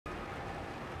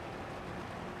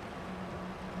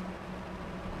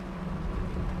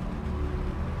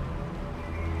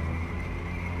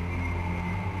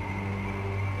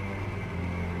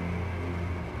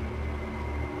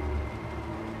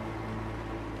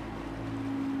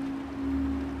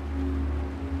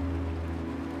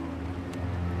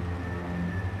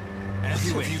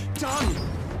have you done?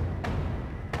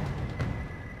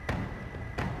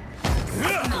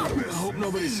 I hope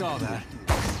nobody saw that.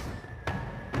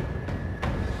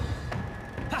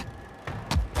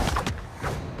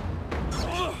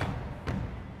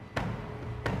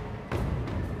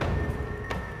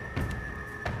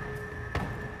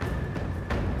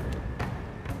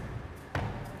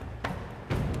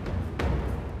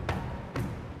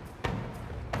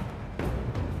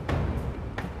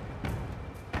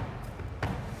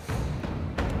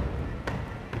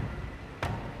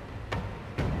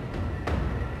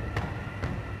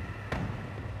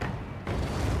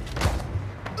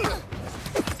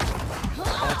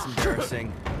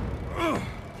 Embarrassing.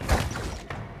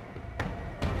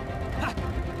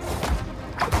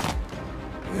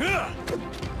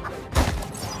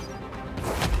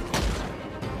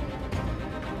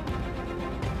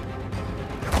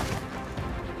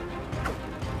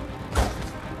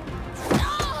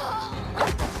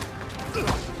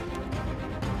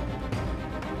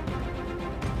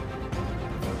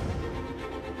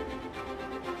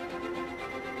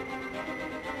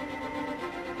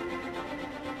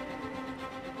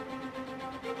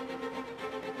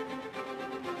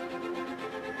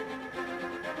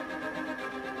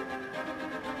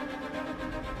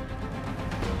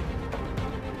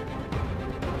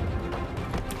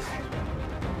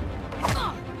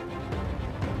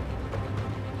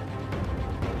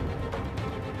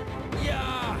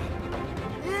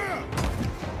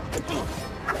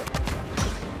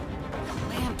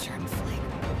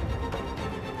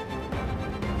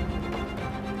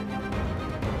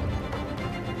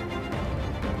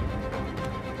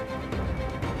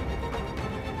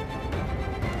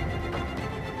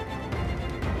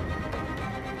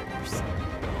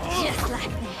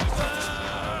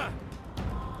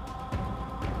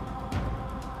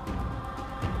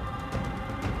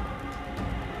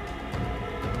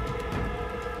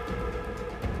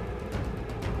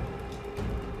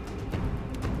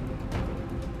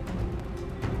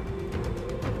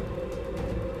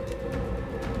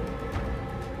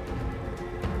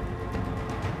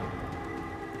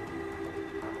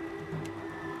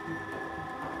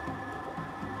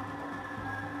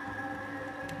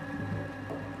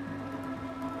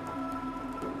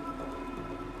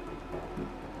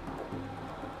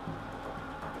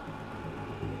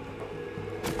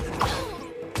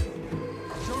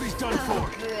 Done for.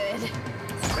 Good.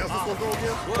 How's this one go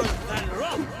again? Worse than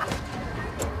rough.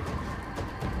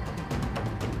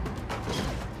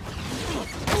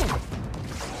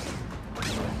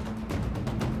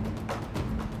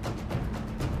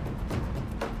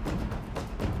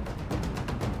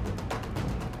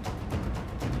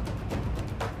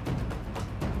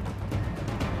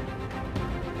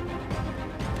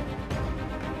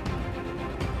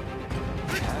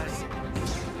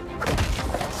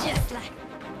 Just like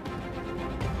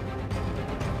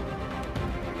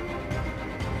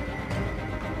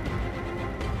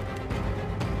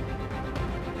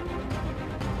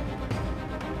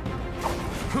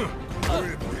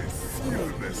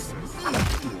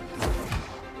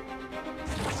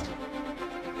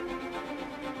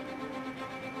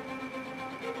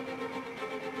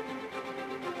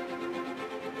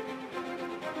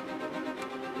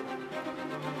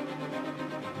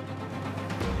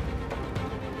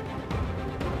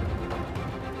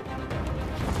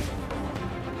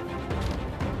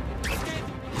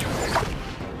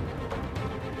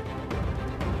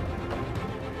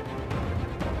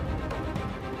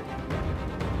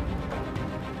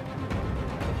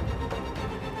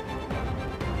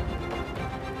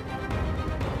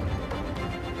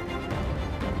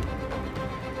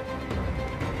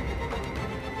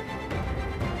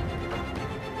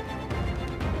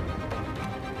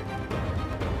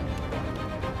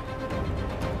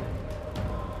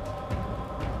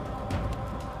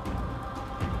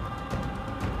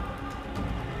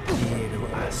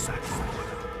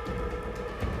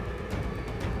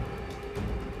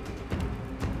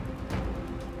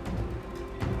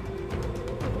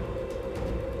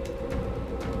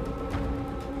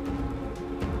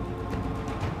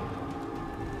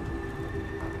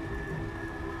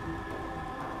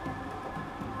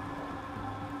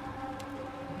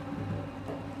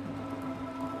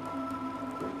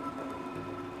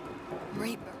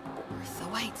rebirth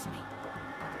awaits me.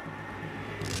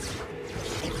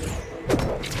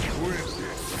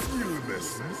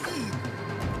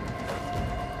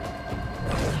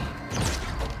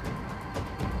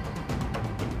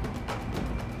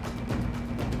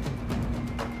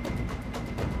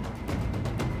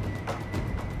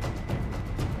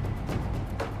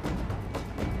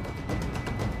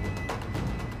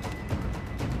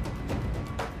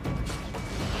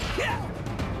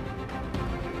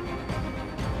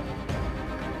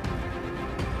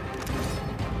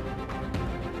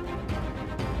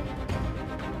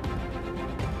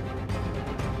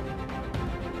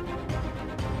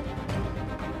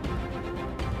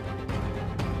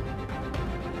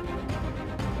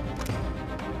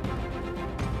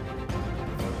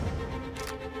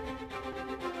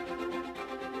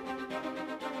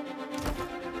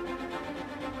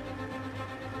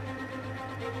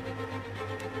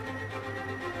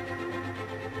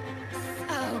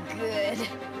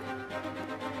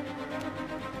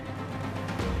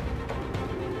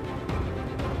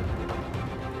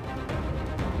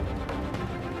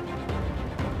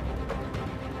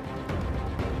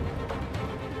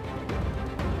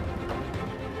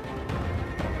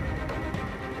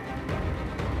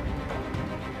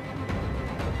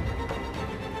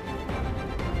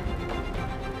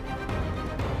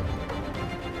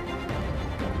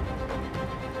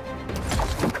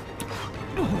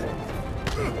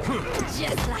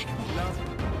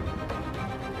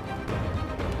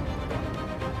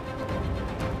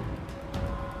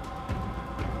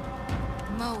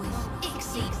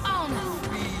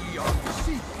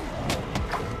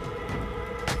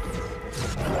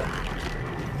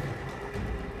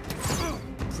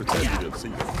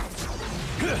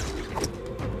 Good.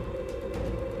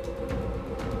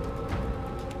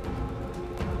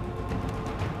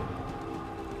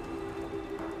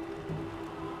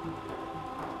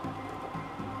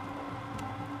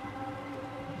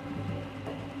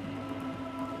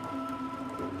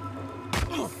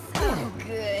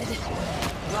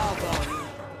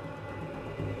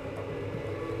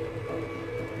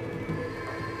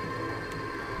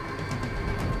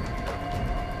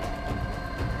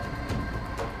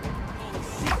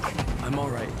 I'm all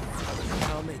right.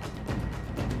 Tell me.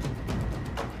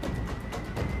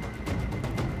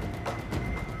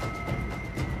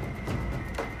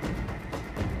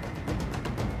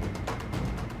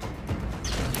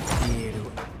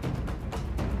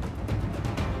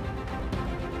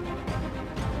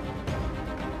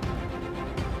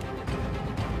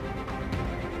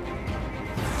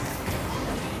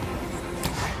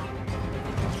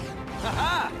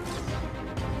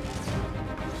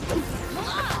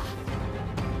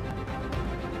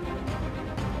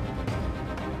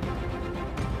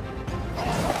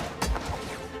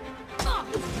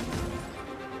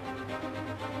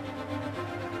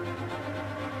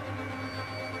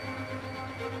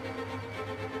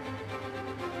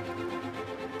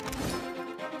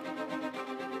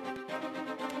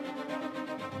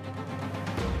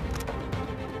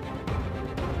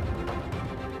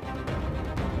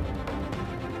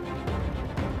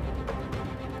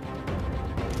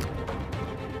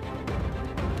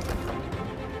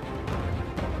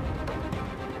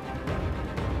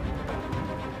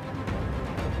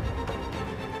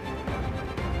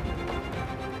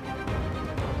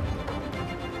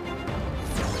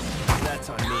 That's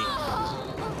on me.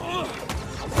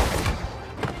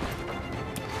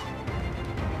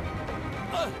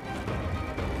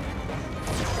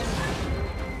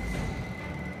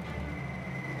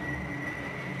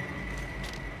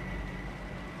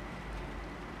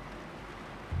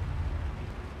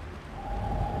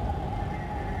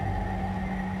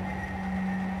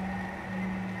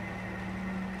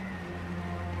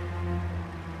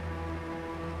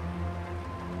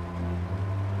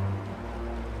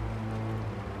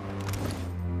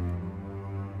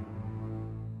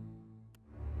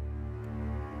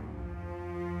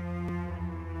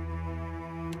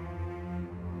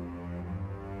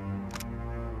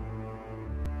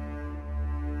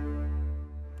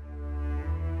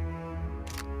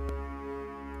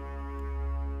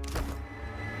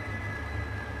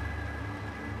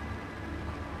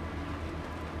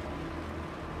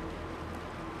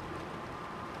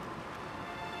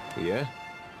 Yeah?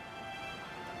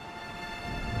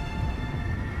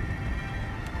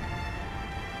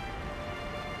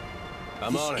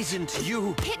 I'm on it. This isn't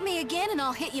you. Hit me again and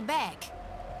I'll hit you back.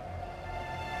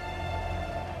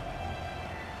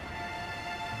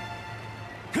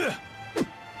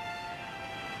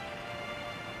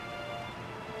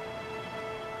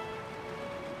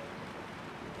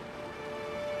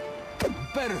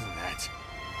 Better than that.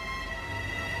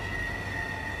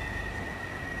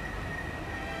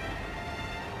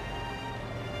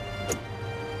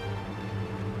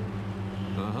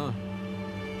 Uh-huh.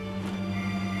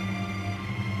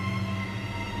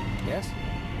 Yes?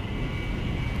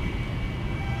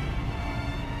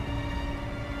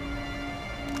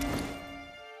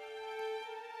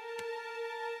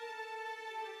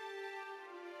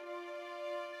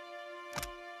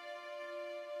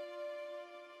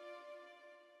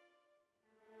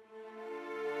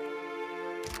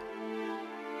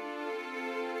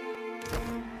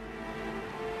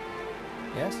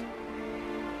 Yes?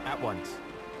 At once.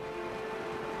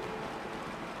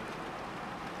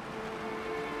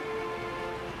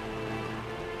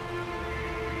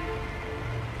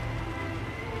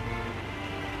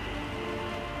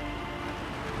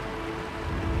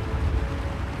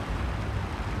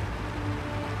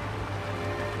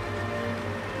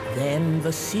 Then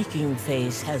the seeking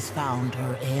face has found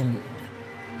her end.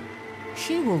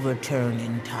 She will return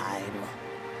in time,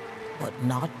 but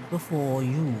not before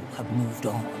you have moved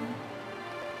on.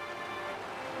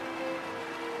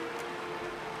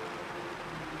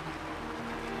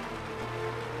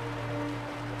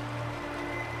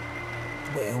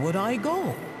 Where would I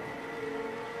go?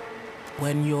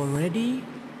 When you're ready,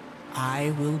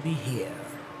 I will be here.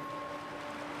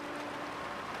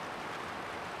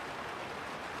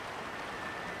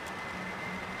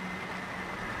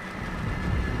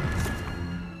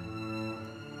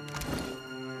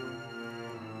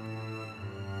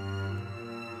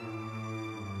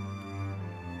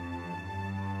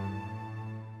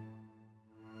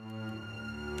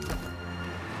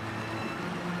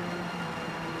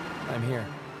 I'm here.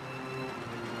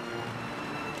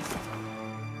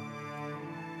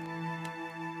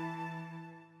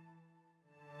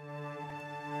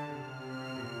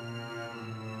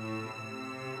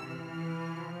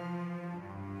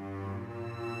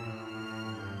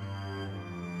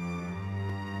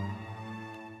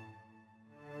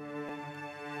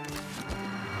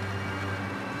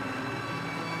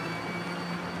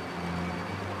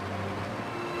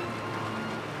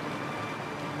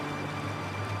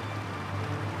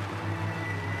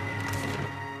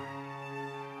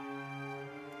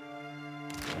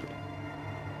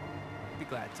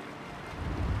 Glad to.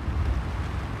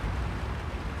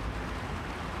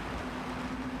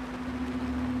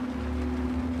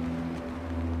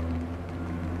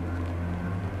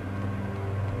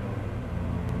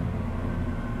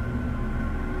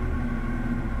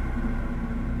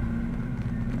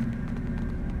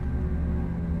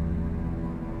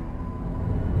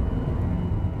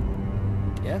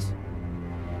 Yes?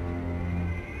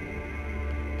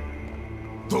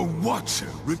 The Watcher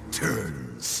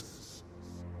returns.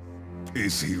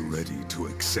 Is he ready to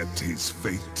accept his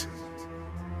fate?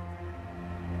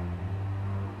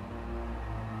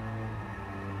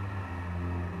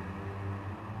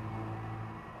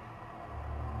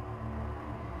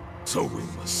 So we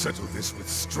must settle this with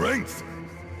strength.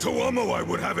 Toamowhaya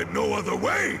would have it no other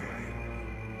way.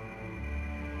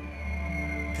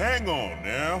 Hang on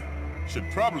now. Should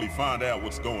probably find out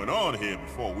what's going on here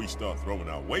before we start throwing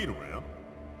our weight around.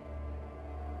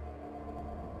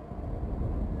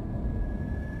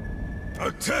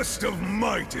 A test of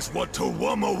might is what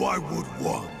Toamowhaya would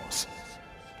want.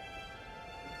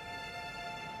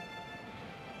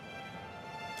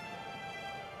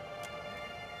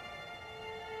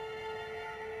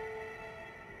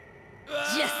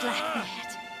 Just like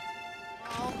that.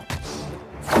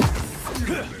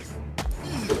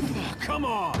 Come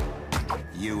on!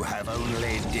 You have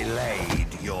only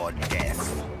delayed your death.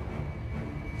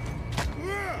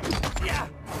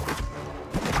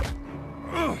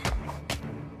 Oh,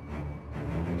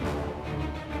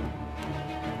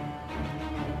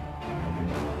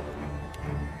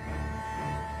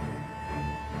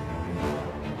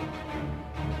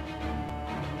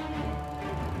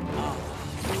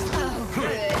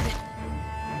 good.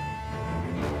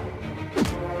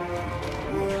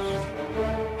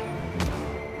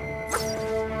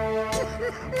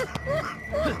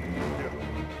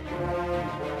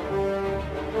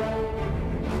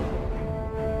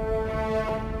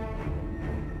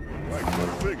 Like what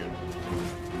figure?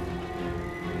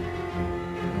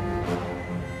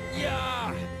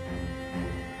 Yeah!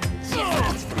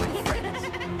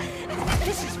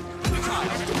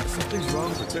 Something's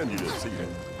wrong. Pretend you didn't see him.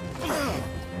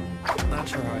 Not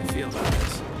sure how I feel about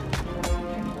this.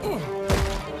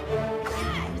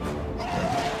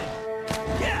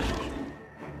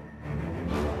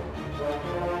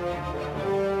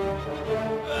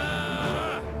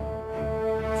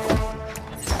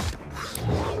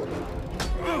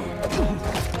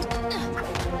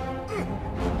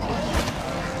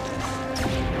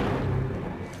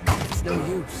 It's no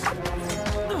use.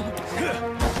 Oh, good.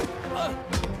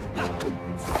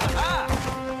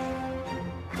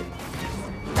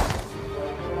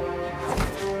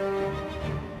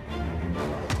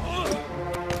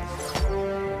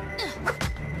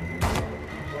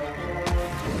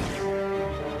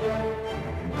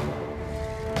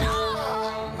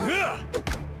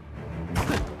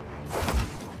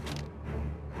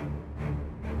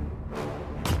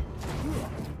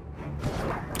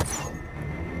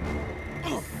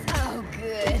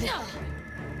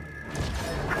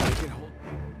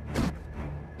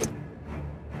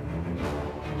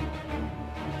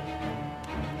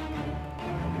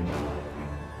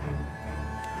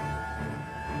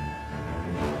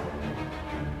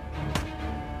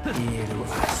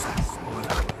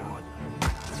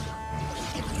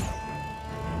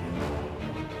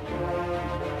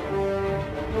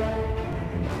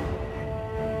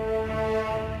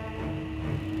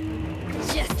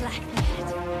 Just like that.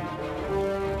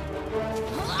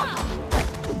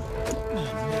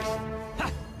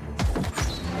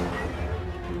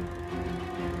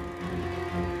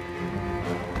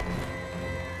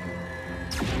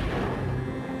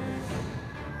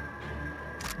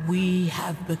 We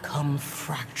have become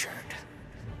fractured,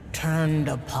 turned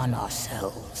upon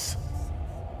ourselves.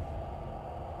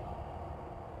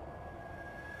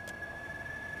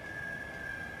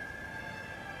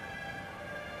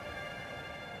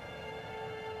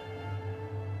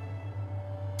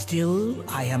 Still,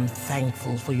 I am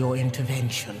thankful for your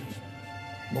intervention,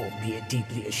 albeit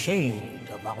deeply ashamed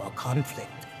of our conflict.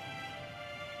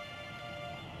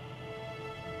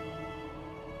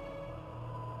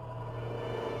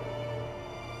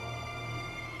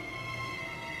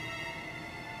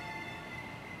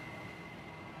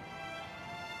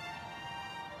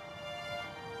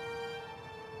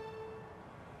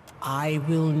 I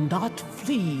will not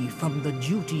flee from the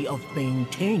duty of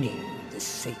maintaining this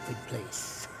sacred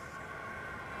place.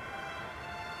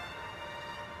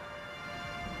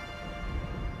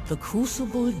 The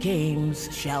Crucible Games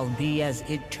shall be as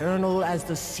eternal as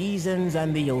the seasons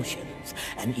and the oceans,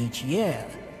 and each year,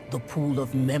 the pool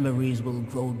of memories will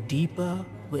grow deeper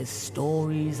with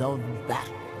stories of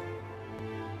battle.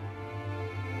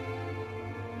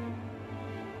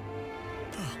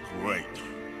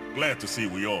 Glad to see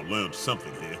we all learned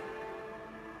something here.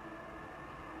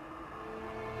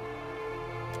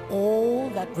 All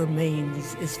that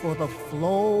remains is for the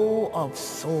flow of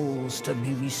souls to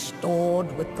be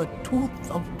restored with the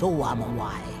tooth of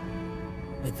Toamowhai.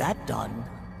 With that done,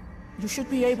 you should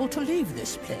be able to leave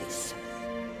this place.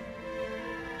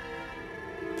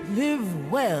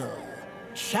 Live well,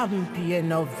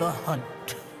 champion of the hunt.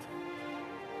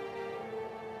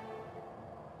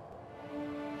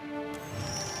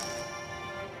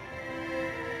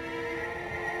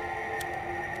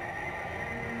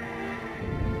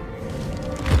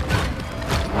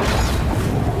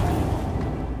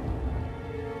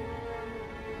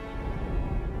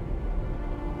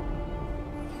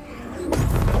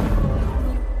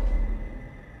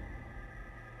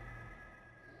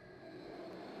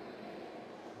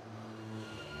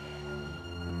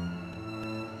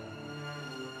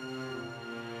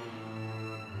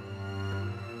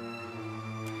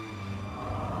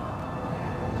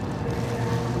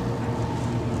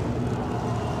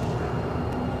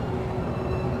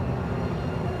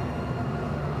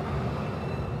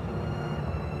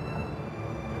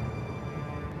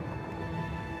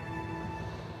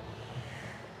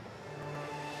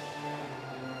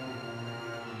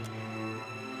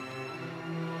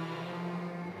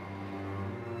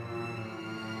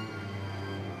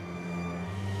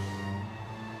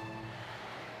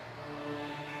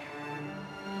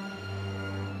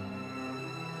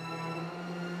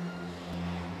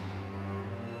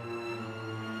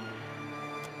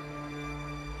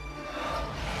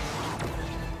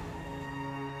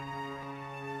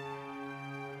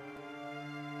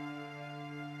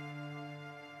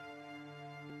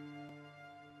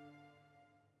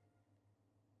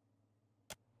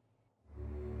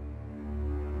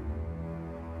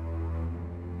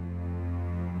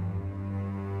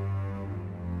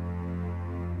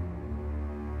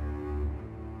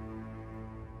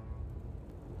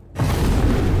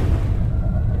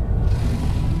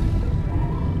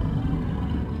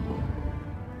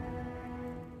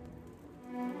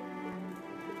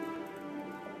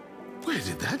 Where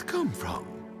did that come from?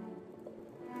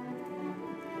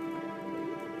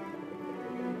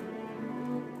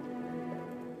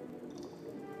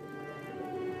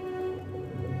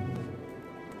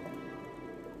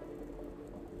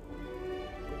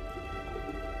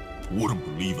 Wouldn't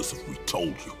believe us if we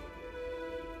told you.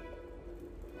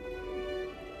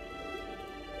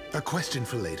 A question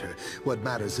for later. What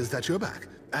matters is that you're back,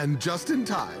 and just in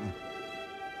time.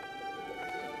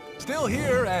 Still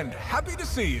here and happy to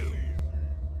see you.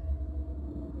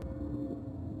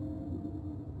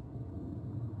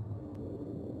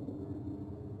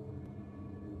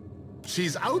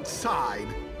 She's outside.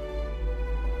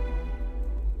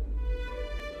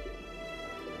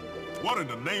 What in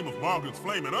the name of Margaret's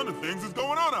flame and other things is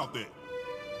going on out there?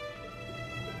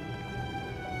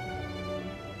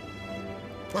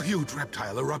 A huge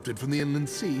reptile erupted from the inland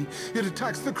sea. It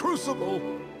attacks the crucible.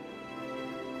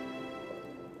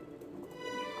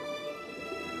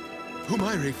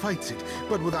 Humaire fights it,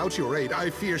 but without your aid, I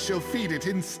fear she'll feed it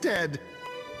instead.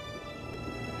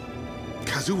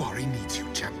 Kazuari needs you,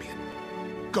 champion.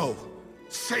 Go,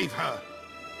 save her.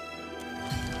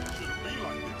 Shouldn't be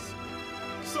like this.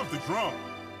 Something's wrong.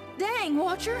 Dang,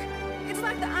 Watcher! It's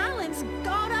like the islands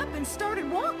got up and started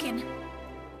walking.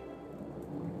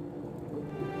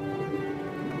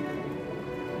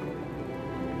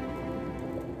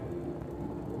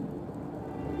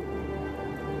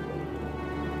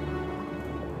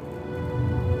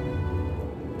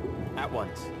 At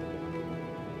once.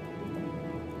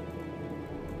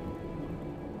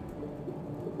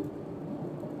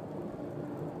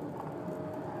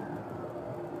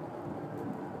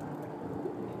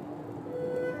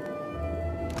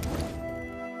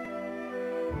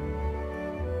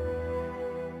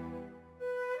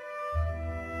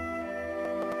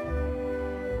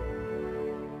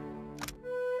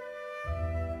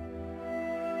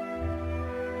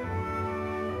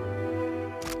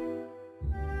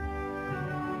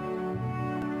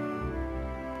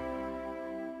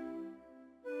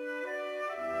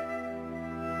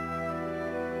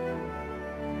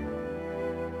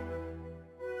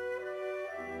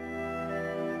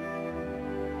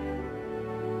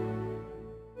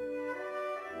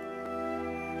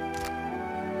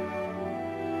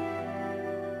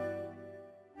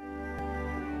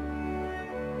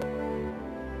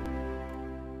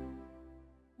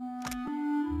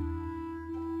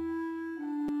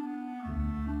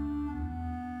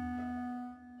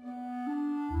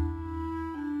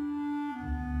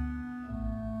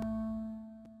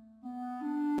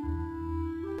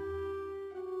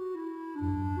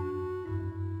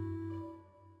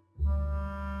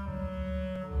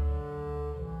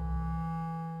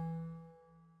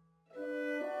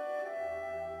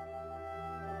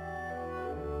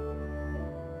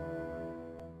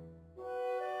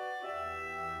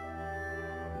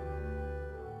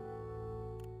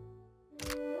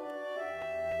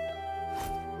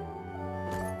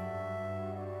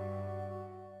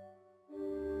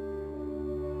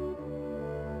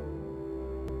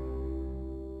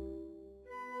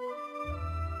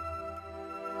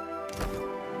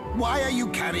 Why are you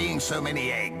carrying so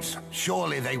many eggs?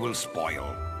 Surely they will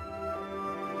spoil.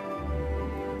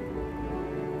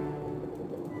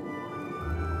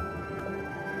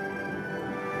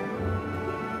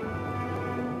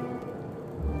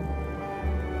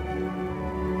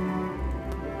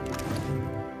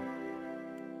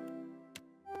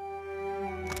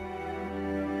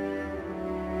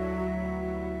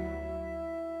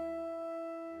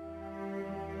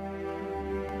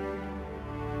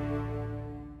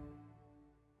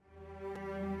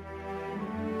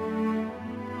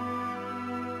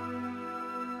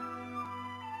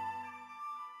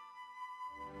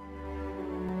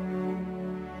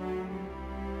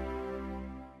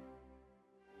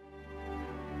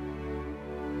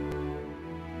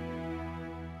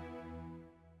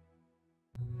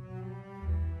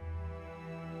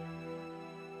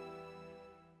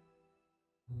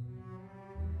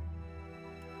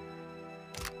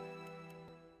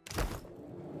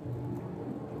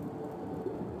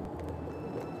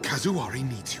 Kazuari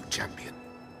needs you, champion.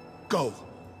 Go!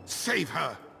 Save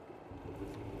her!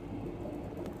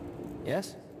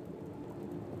 Yes?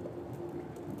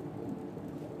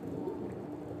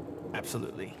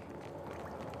 Absolutely.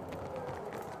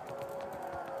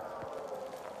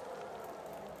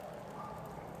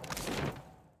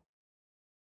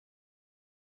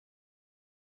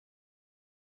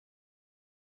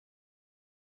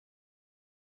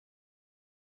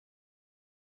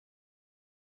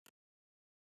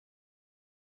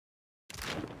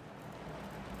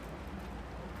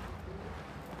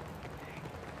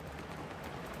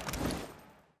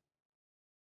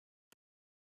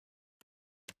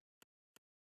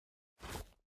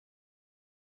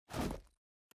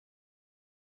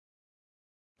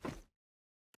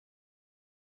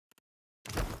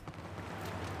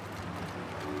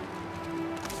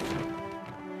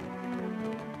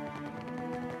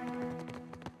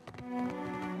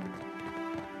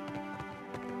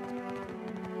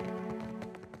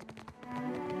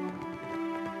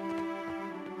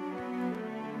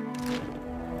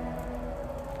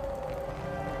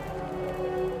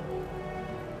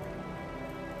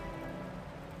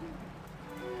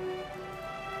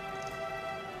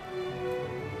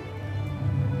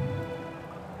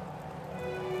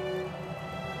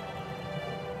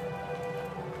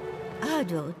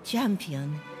 Adult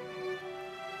champion,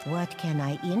 what can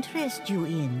I interest you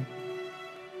in?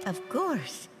 Of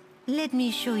course. Let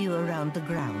me show you around the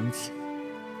grounds.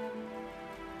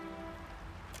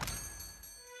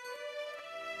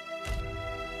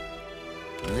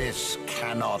 This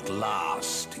cannot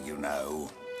last, you know.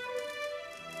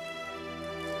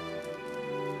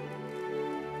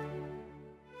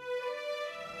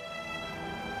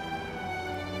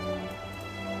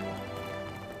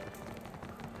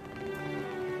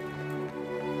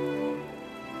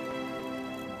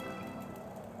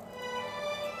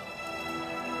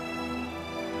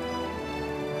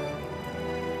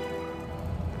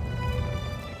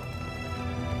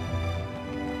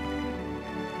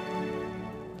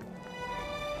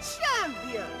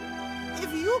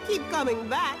 Coming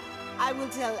back, I will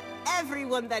tell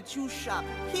everyone that you shop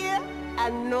here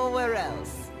and nowhere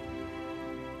else.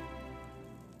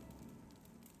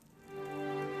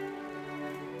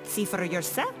 See for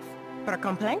yourself, per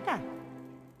complainta.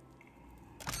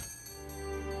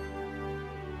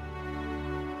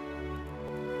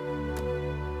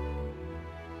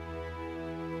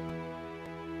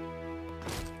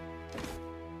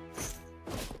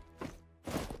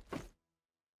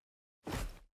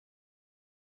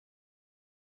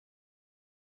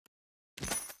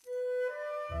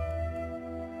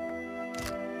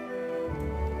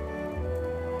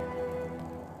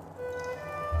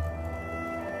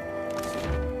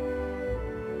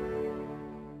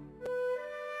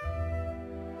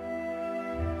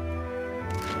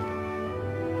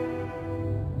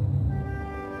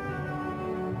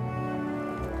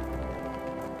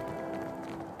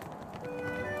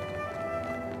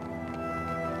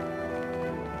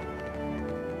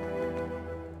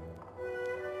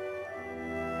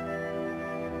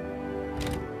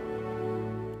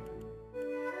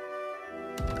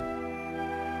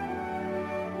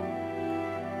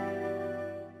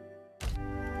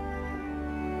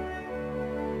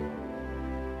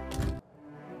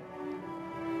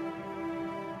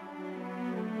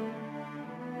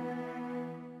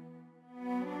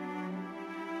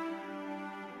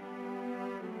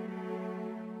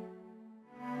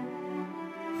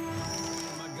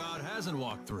 Hasn't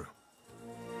walked through.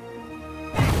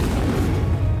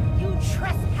 You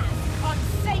trespass on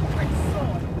sacred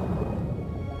sword!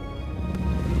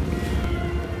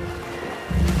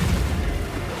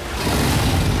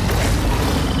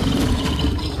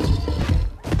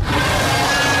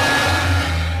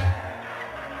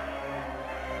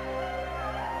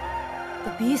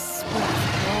 This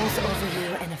breath rolls over you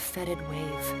in a fetid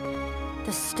wave.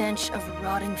 The stench of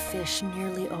rotting fish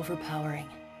nearly overpowering.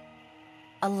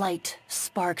 A light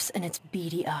sparks in its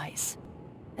beady eyes,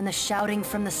 and the shouting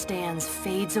from the stands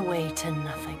fades away to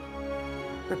nothing,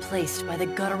 replaced by the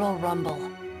guttural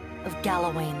rumble of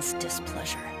Galawain's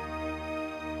displeasure.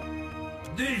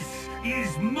 This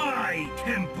is my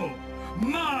temple,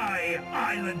 my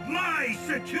island, my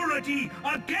security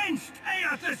against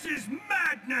Aethys's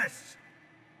madness!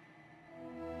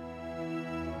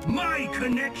 My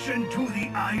connection to the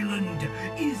island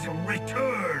is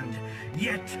returned,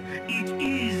 yet it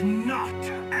is not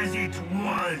as it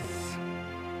was.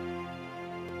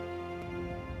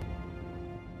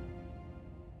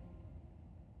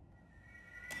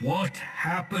 What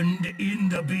happened in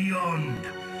the beyond?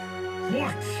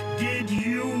 What did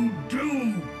you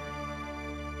do?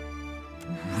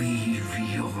 Weave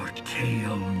your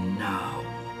tale now,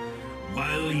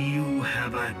 while you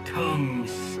have a tongue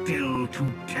still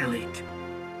to tell it.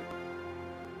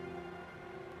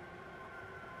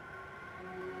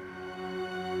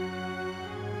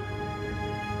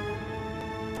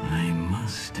 I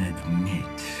must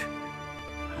admit,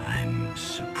 I'm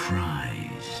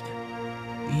surprised.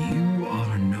 You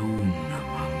are known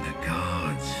among the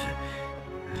gods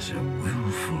as a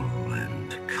willful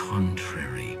and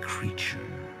contrary creature.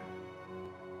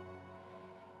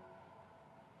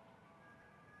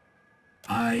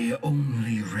 I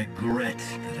only regret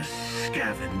that a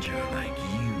scavenger like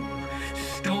you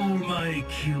stole my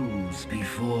cues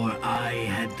before I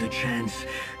had the chance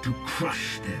to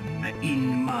crush them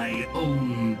in my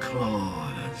own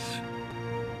claws.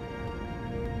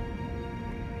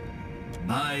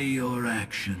 By your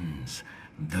actions,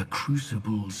 the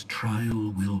Crucible's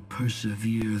trial will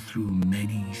persevere through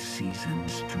many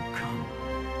seasons to come.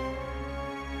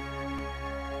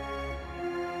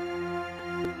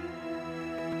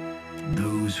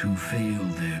 Those who fail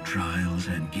their trials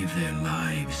and give their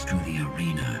lives to the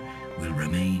arena will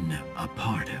remain a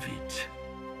part of it,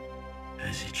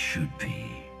 as it should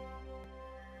be.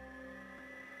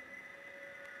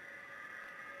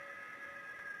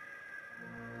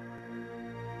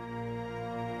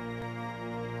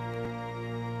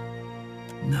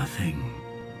 Nothing.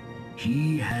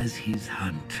 He has his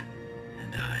hunt,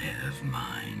 and I have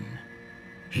mine.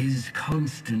 His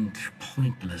constant,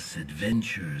 pointless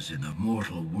adventures in the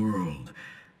mortal world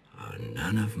are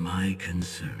none of my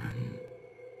concern.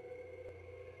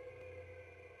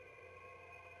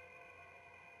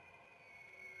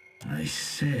 I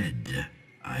said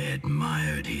I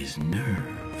admired his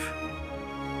nerve.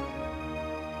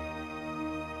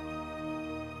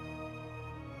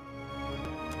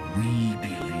 We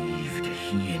believed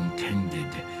he intended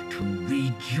to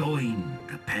rejoin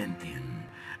the Pantheon,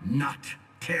 not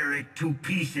tear it to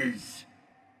pieces.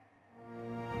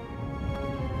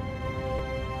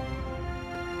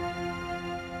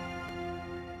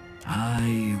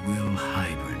 I will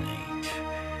hibernate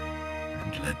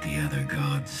and let the other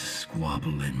gods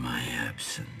squabble in my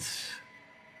absence.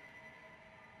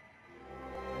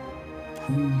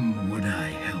 Whom would I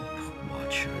help,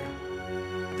 Watcher?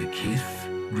 The kith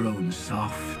grown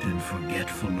soft and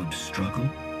forgetful of struggle?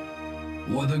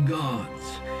 Or the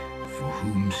gods, for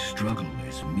whom struggle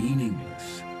is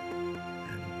meaningless,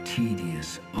 and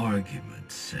tedious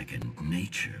argument second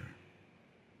nature?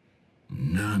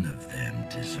 None of them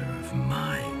deserve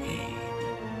my aid.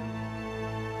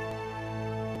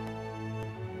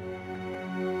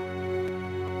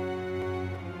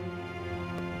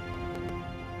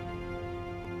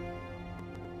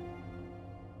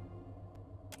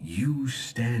 You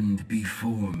stand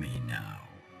before me now.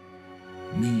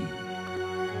 Me,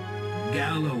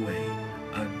 Galloway,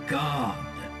 a god.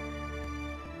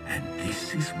 And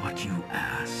this is what you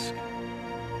ask?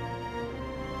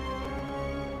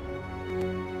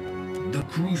 The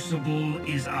Crucible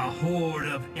is a hoard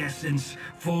of essence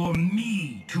for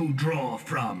me to draw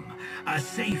from. A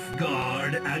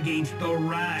safeguard against the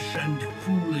rash and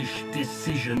foolish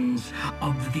decisions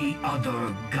of the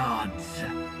other gods.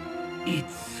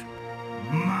 It's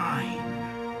mine.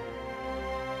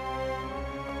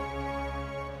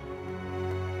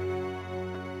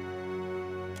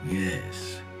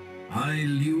 Yes, I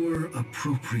lure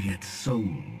appropriate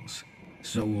souls,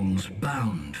 souls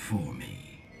bound for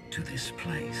me to this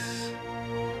place.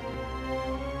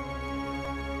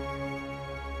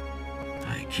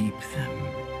 I keep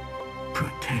them,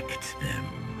 protect them,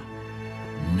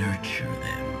 nurture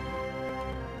them.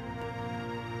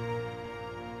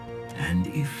 And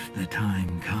if the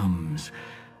time comes,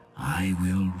 I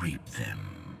will reap them.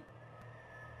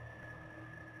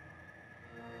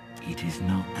 It is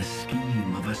not the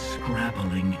scheme of a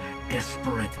scrabbling,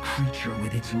 desperate creature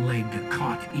with its leg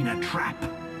caught in a trap.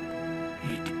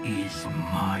 It is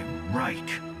my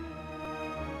right.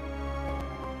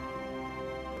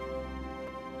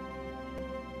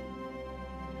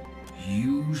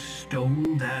 You stole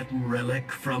that relic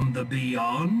from the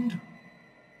beyond?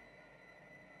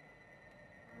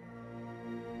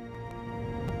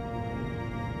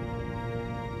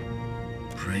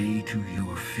 Pray to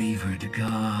your favored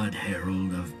god,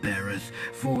 Herald of Bereth,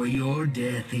 for your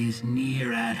death is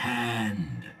near at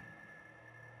hand.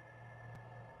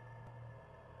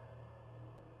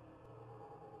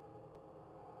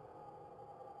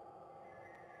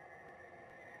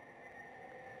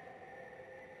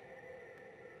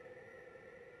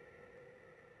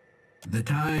 The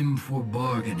time for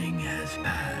bargaining has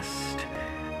passed.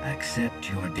 Accept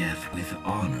your death with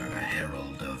honor,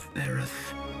 Herald of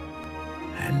Bereth.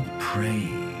 And pray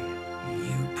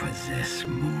you possess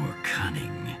more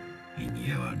cunning in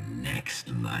your next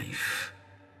life.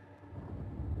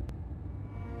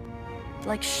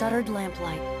 Like shuttered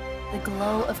lamplight, the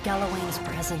glow of Galawain's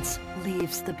presence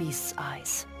leaves the beast's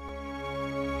eyes.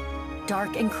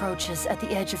 Dark encroaches at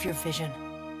the edge of your vision,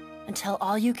 until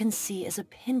all you can see is a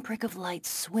pinprick of light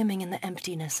swimming in the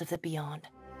emptiness of the beyond.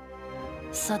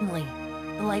 Suddenly,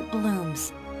 the light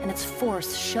blooms, and its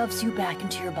force shoves you back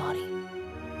into your body.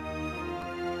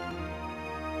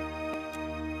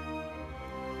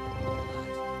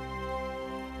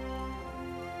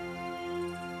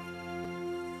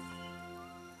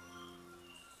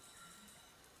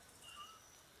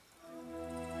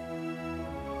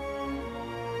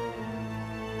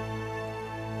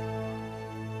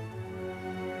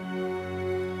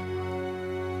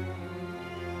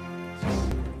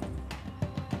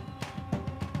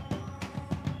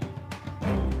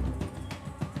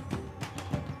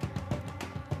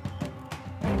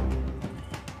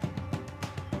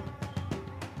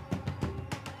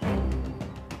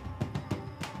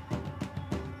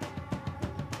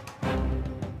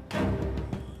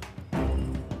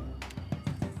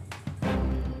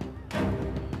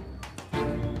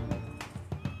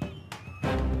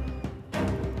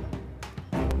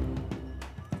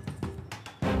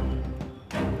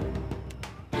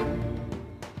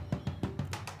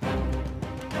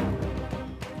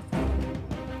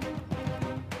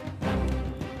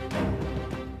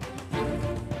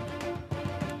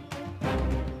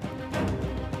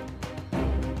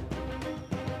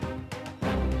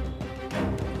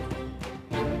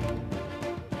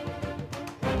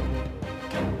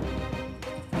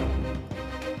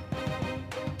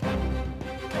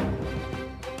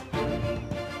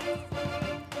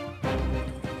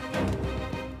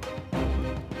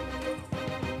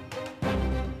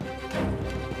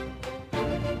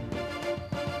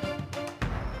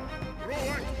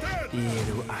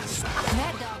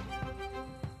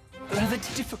 Rather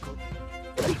difficult.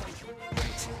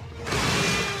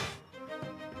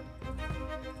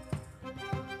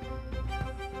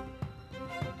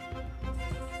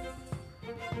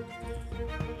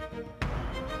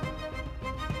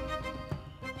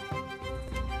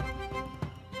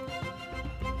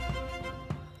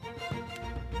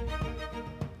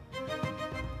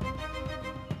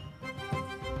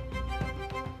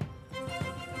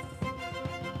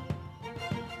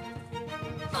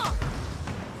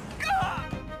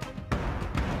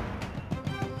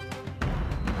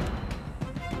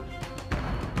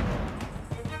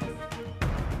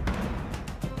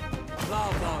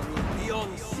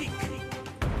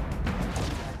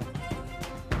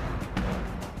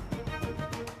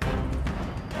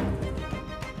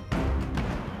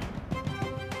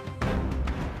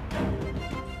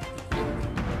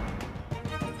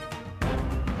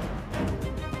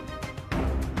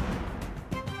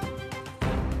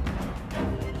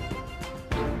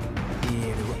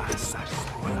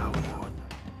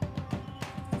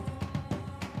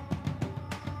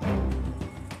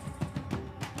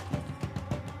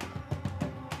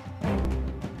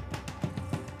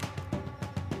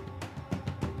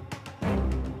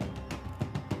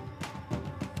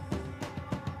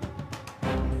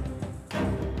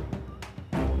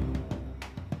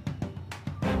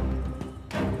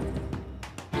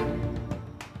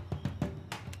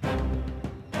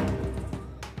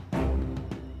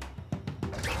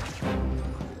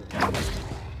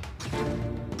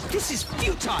 This is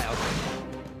futile!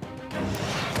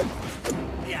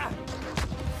 Yeah.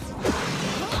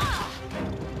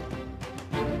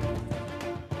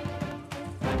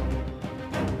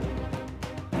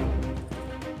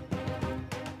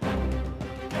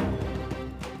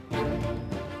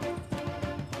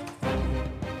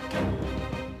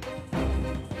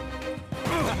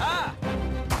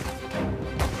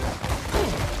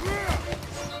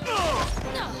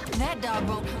 That dog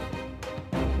won't hunt.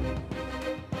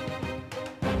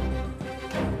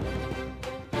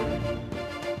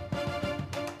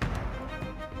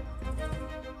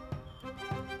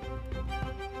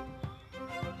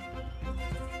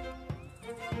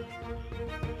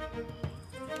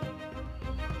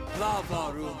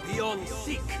 Lava room beyond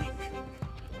seek.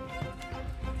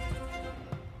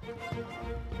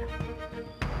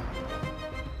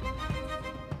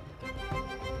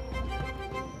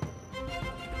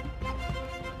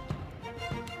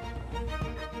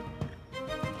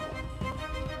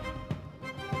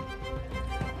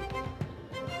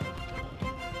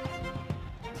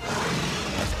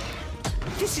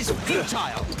 This is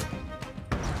futile.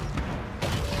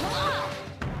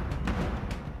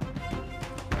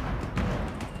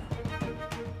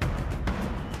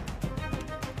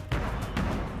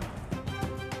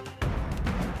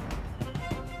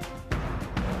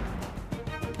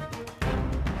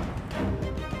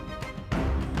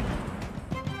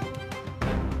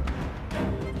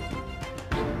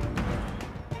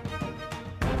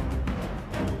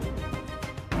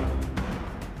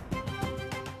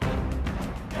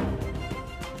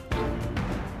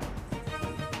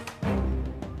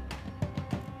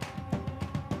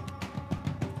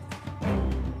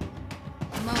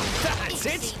 That's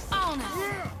it. Oh no.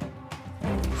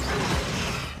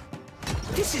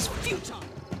 This is futile.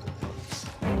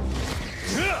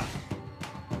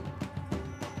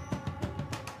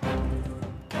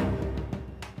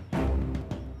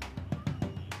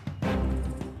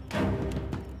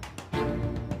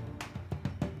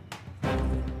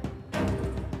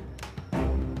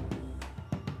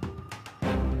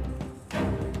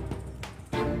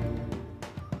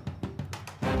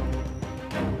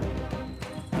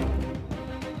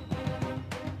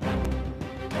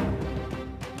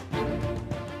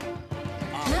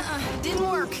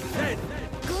 Didn't work.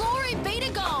 Glory be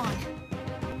to God.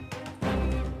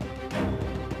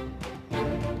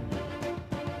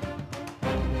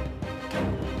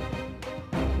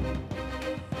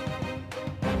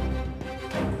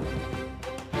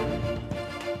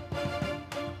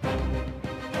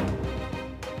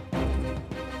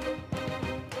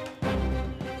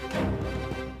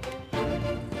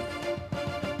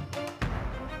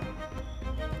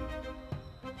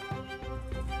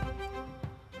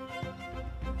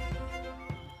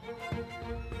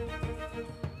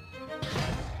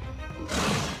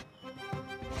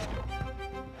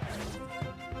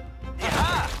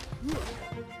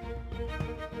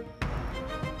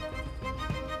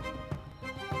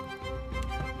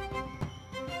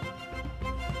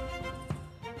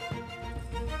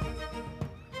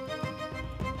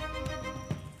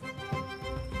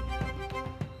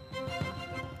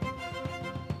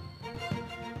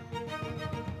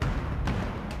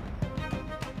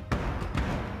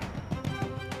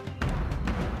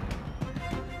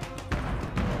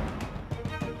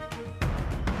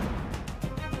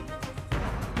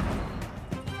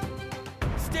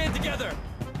 Stand together!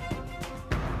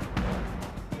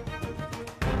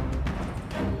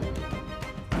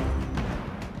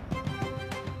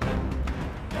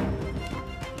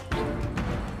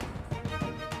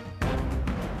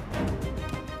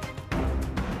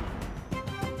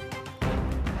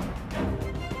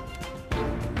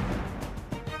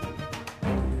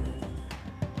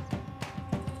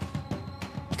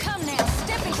 Come now,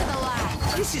 step into the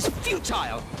light. This is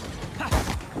futile!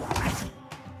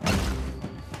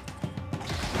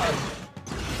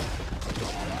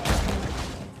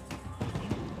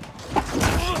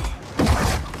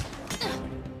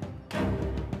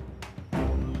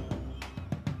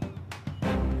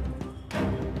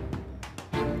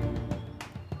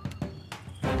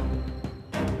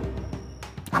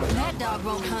 That dog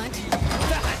won't hunt.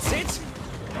 That's it!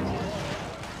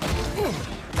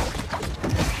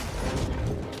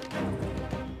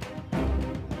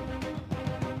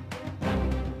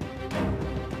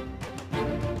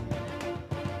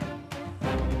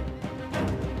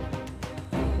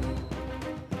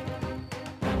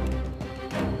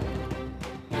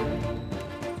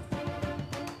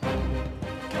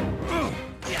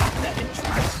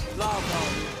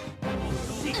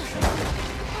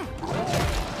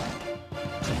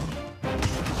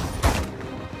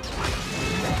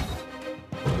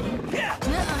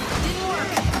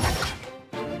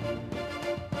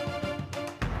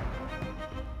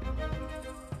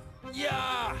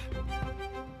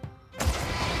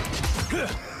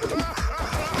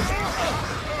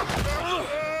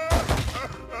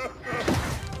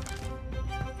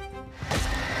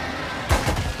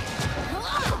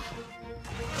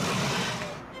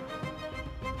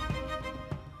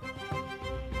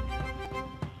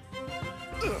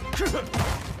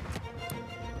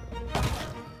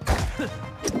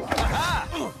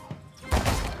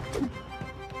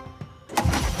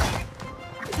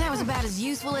 That was about as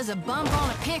useful as a bump on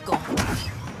a pickle.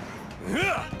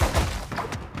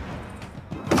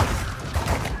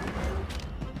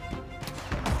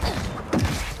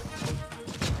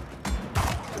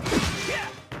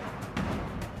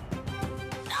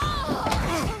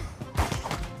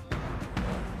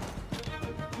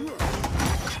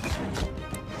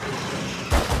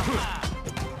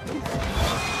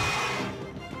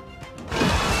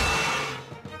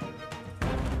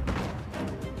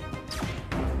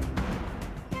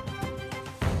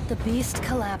 The beast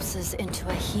collapses into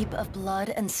a heap of blood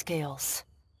and scales.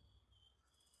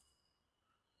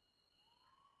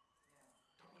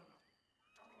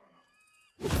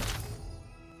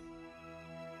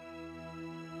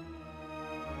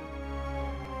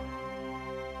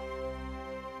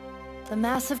 The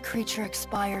massive creature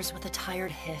expires with a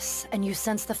tired hiss, and you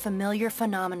sense the familiar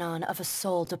phenomenon of a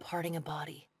soul departing a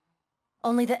body.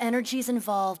 Only the energies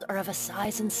involved are of a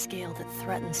size and scale that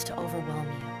threatens to overwhelm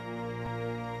you.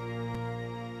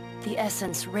 The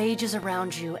essence rages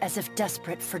around you as if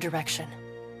desperate for direction.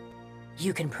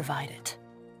 You can provide it.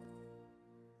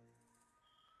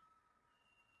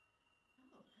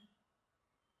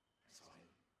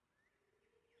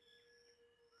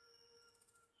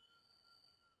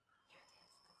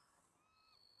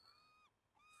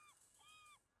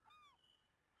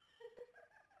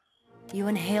 You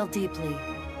inhale deeply,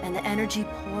 and the energy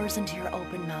pours into your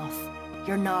open mouth,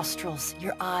 your nostrils,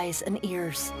 your eyes and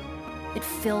ears. It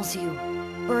fills you,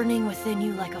 burning within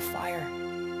you like a fire.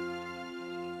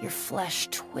 Your flesh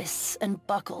twists and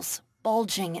buckles,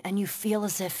 bulging, and you feel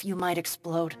as if you might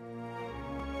explode.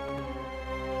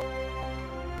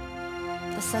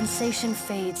 The sensation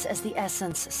fades as the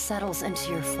essence settles into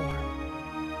your form.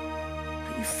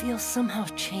 But you feel somehow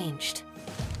changed,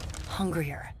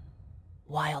 hungrier,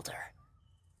 wilder.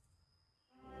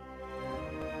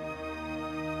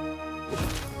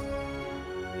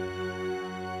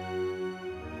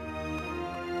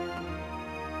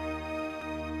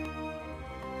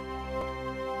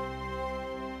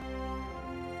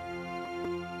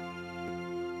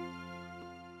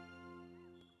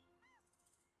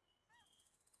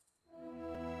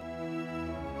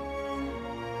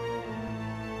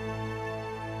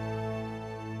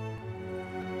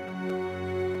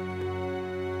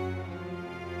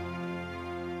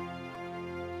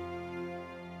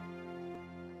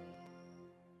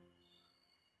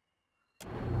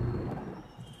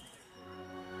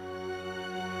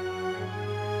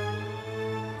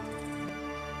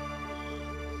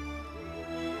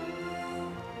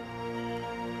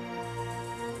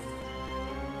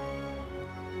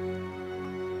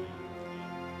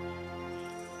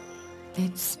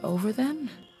 It's over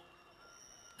then?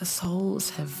 The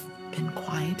souls have been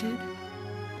quieted?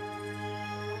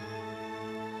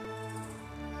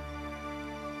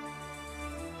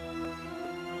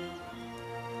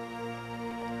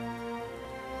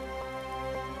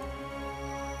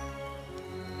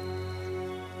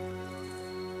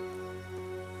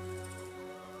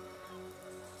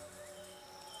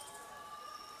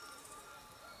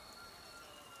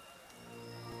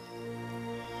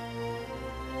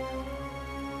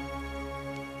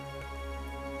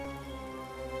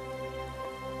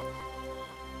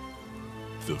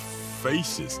 The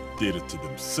faces did it to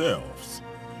themselves,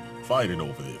 fighting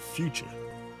over their future.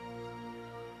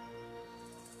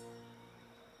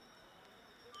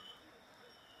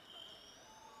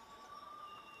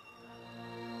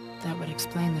 That would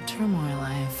explain the turmoil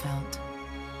I have felt.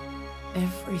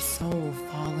 Every soul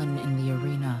fallen in the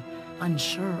arena,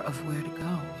 unsure of where to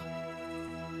go.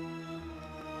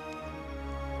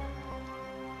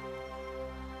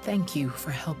 Thank you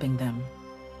for helping them.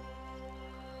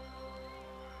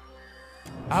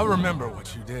 I'll remember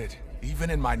what you did, even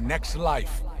in my next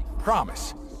life.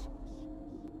 Promise.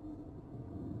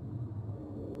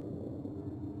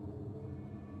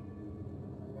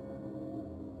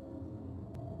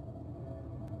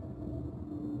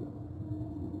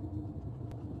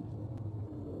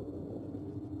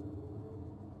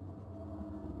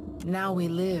 Now we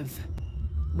live,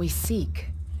 we seek,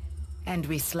 and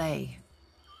we slay.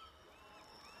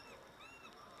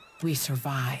 We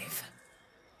survive.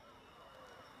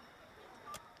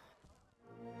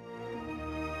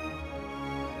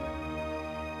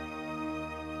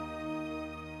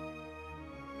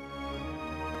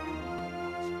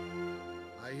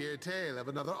 I hear tale of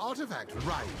another artifact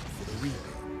ripe for the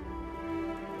reaping.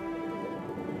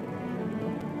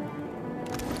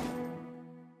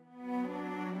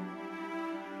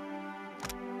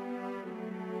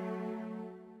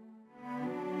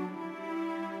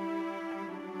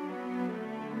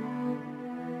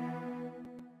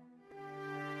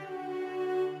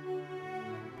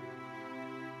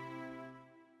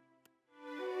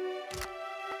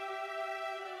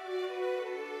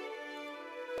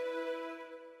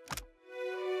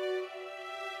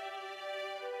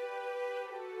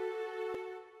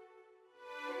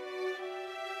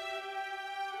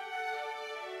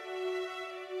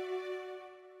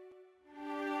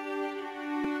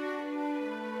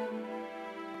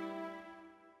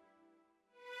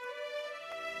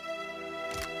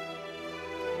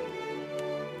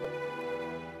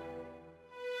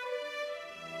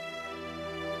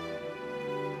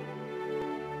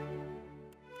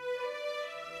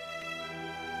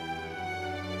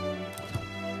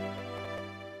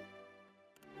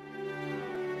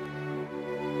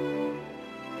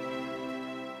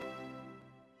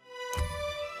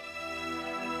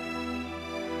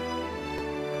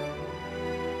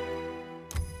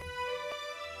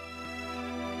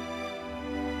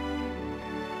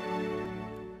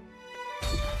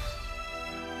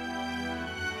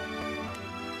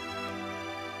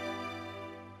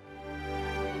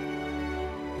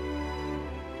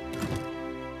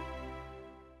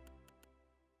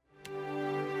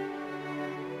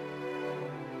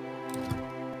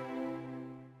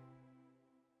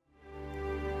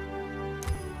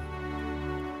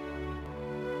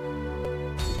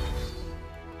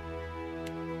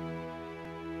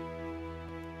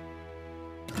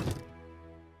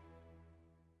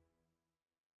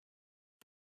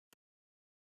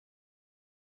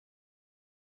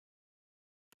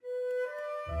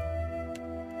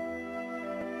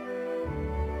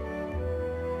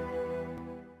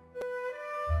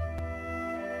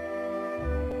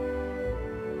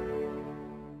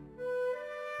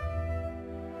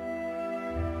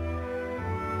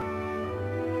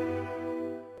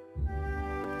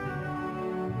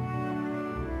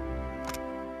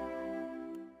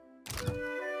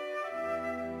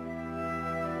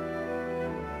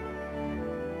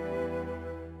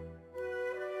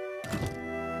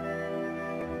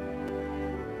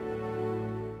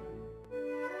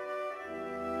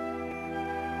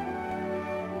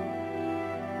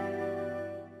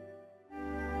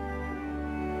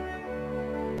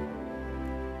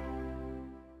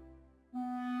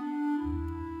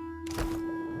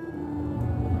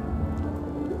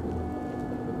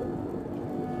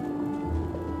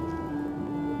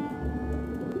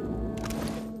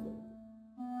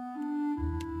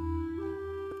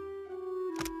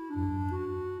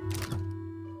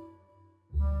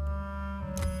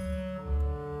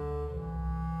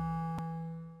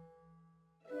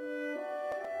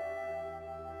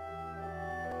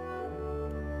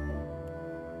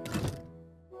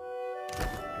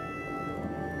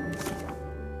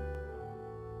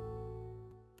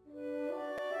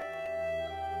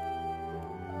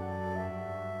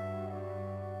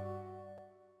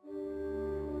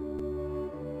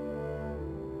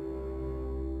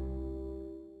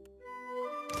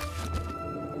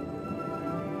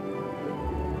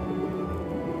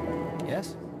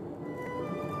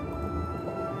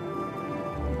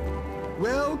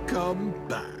 Welcome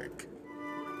back.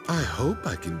 I hope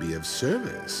I can be of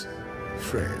service,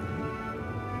 friend.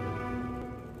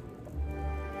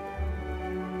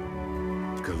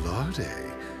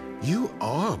 Gallarde, you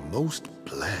are most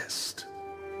blessed.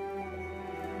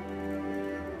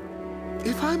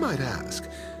 If I might ask,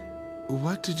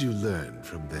 what did you learn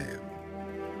from them?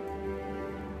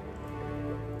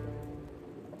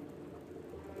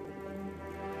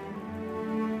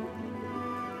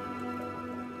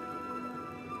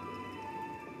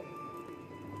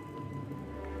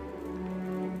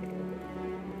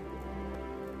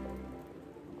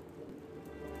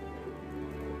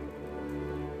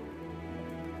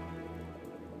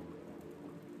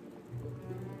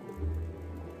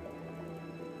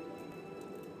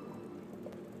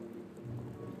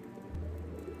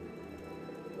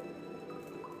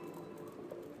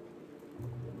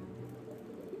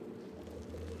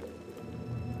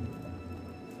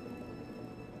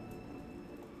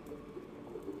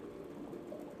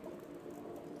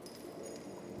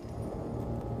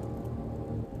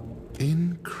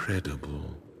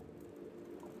 Incredible.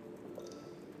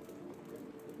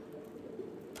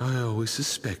 I always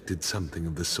suspected something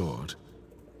of the sort.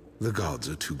 The gods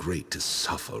are too great to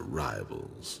suffer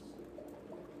rivals.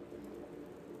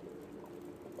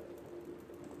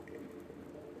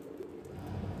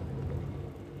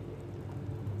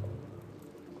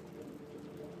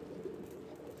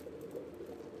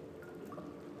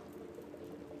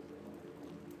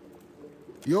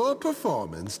 Your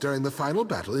performance during the final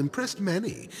battle impressed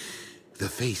many, the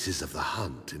faces of the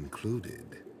hunt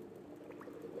included.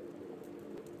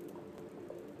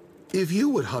 If you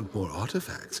would hunt more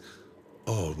artifacts,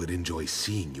 all would enjoy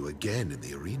seeing you again in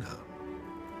the arena.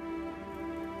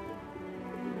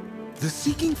 The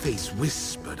seeking face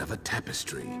whispered of a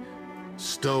tapestry,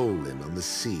 stolen on the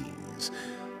seas,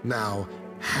 now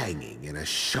hanging in a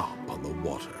shop on the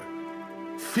water.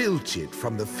 Filch it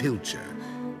from the filcher,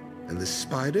 and the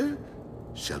spider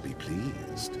shall be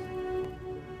pleased.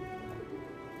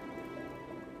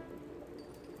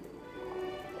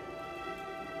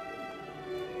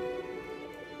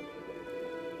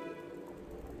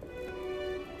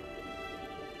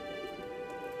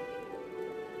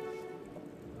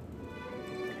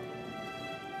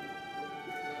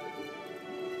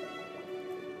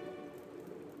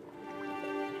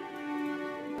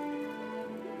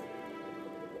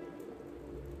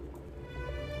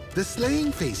 The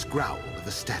slaying face growl of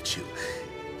a statue,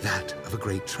 that of a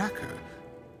great tracker,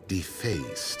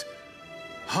 defaced.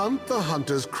 Hunt the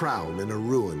hunter's crown in a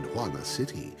ruined Juana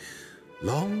city,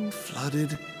 long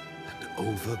flooded and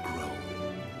overgrown.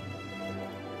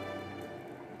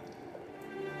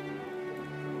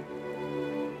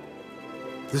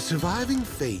 The surviving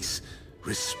face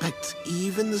respects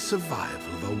even the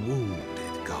survival of a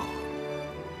wounded god.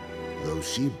 Though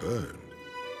she burned,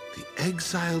 the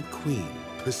exiled queen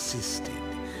persisted.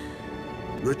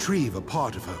 Retrieve a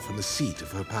part of her from the seat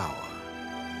of her power.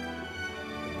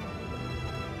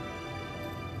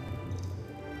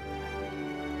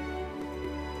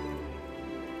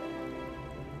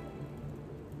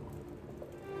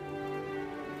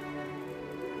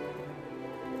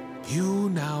 You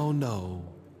now know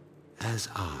as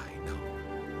I know.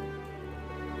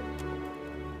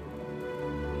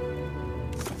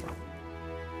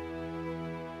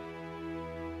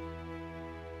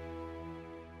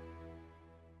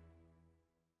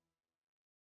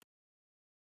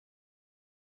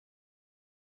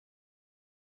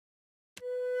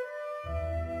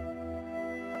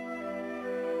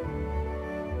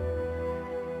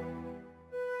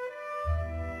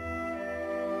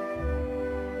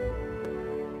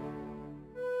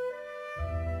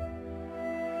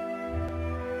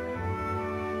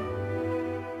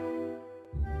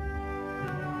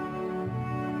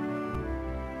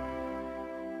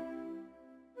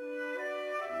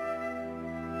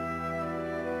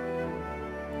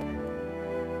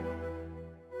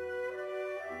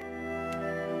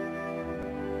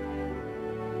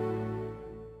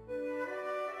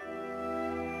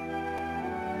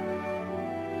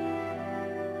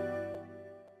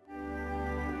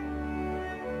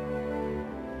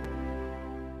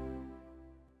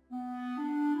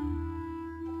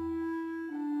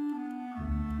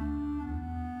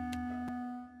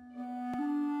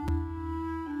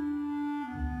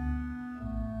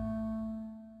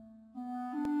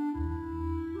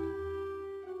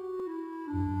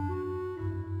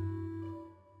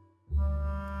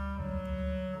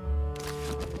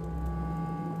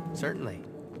 Certainly.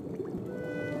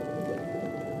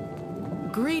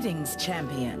 Greetings,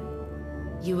 champion.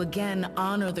 You again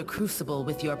honor the Crucible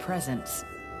with your presence.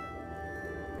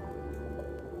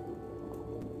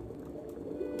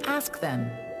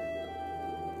 then.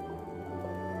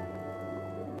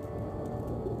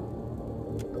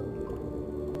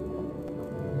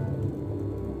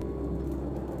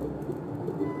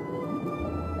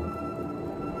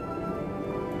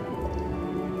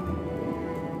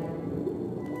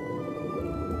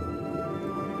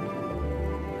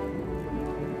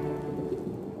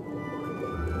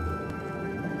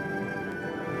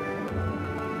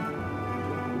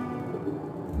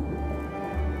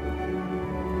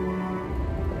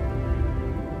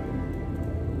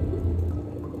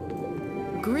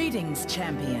 Greetings,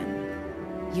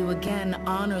 champion. You again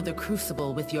honor the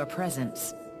Crucible with your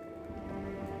presence.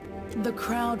 The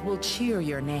crowd will cheer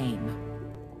your name.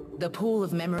 The pool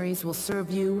of memories will serve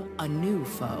you a new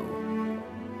foe.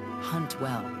 Hunt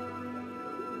well.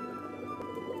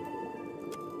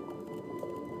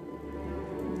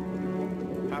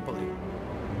 Happily.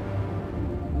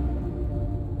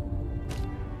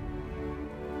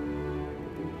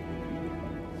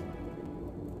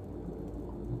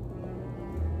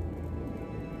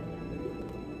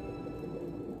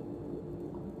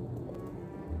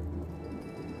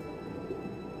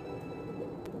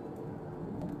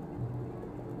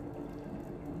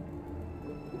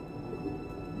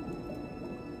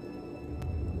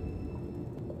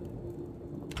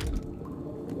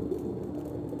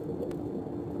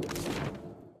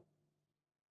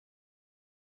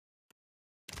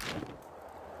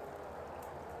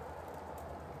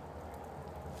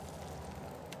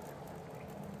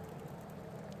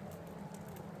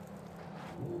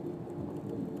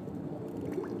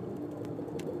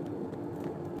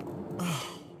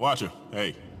 Watcher,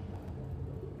 hey.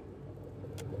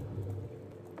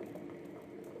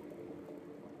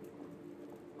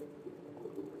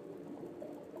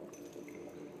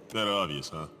 That obvious,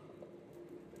 huh?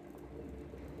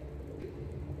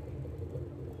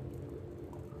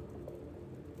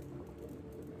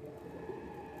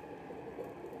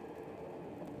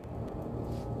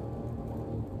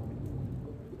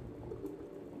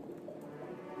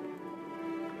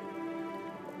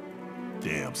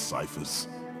 Damn ciphers.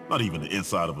 Not even the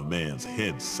inside of a man's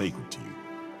head is sacred to you.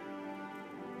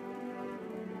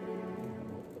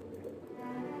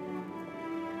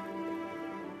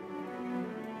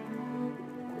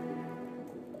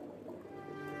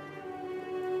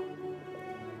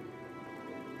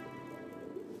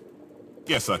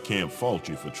 Guess I can't fault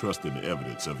you for trusting the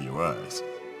evidence of your eyes.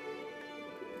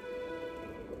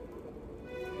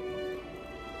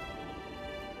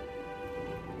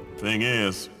 Thing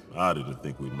is, I didn't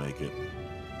think we'd make it.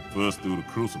 First through the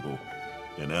Crucible,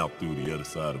 then out through the other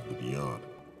side of the Beyond.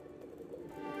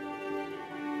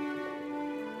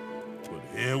 But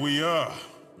here we are,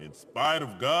 in spite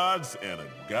of gods and a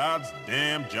god's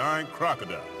damn giant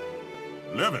crocodile.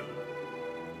 Living.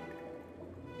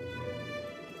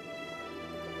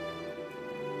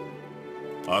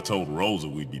 I told Rosa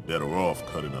we'd be better off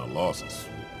cutting our losses,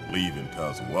 leaving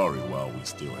Kazuwari while we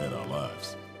still had our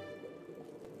lives.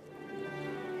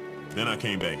 Then I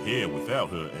came back here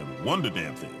without her and won the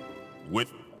damn thing. With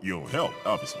your help,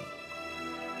 obviously.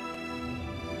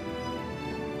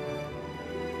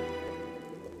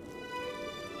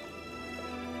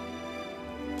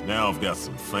 Now I've got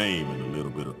some fame and a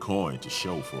little bit of coin to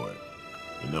show for it.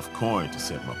 Enough coin to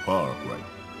set my power up right.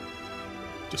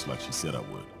 Just like she said I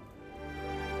would.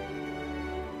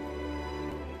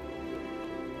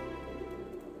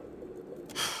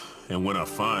 And when I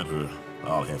find her,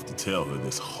 I'll have to tell her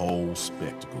this whole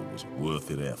spectacle was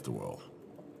worth it after all.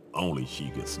 Only she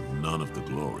gets none of the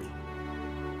glory.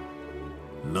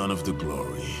 None of the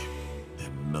glory,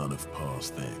 and none of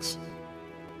Pa's thanks.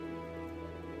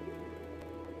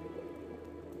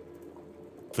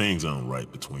 Things aren't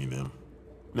right between them.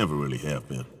 Never really have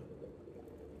been.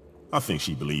 I think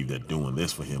she believed that doing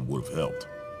this for him would have helped.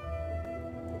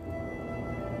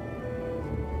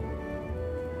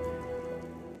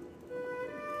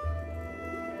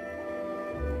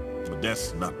 But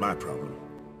that's not my problem.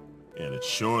 And it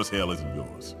sure as hell isn't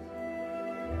yours.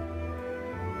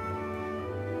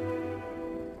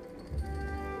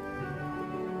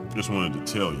 Just wanted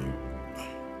to tell you,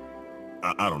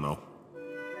 I don't know.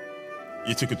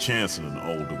 You took a chance on an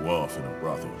old dwarf in a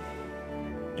brothel,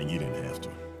 and you didn't have to.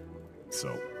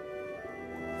 So,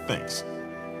 thanks.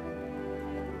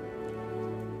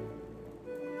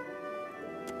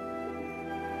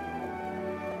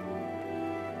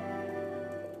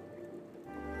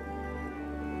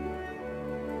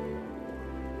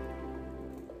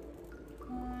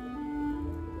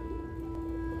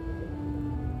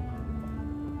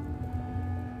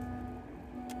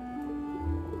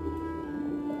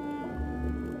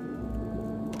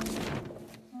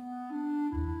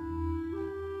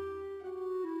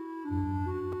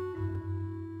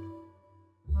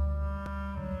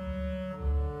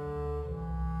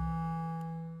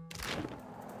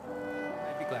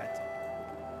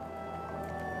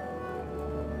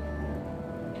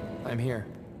 I'm here.